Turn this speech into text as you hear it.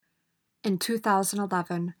In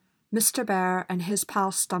 2011, Mr. Bear and his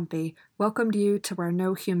pal Stumpy welcomed you to where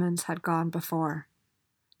no humans had gone before: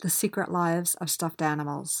 the secret lives of stuffed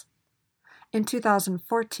animals. In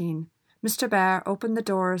 2014, Mr. Bear opened the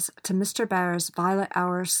doors to Mr. Bear's Violet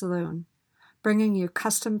Hour Saloon, bringing you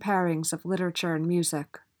custom pairings of literature and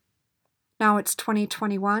music. Now it's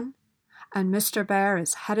 2021, and Mr. Bear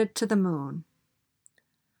is headed to the moon.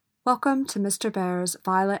 Welcome to Mr. Bear's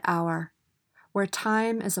Violet Hour, where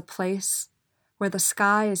time is a place, where the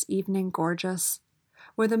sky is evening gorgeous,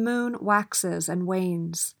 where the moon waxes and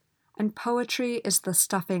wanes, and poetry is the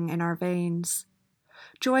stuffing in our veins.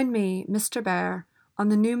 Join me, Mr. Bear, on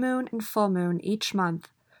the new moon and full moon each month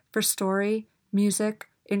for story, music,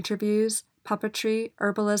 interviews, puppetry,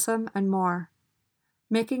 herbalism, and more,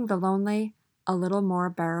 making the lonely a little more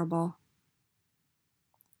bearable.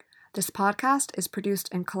 This podcast is produced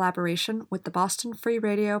in collaboration with the Boston Free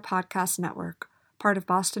Radio Podcast Network, part of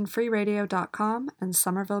bostonfreeradio.com and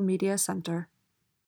Somerville Media Center.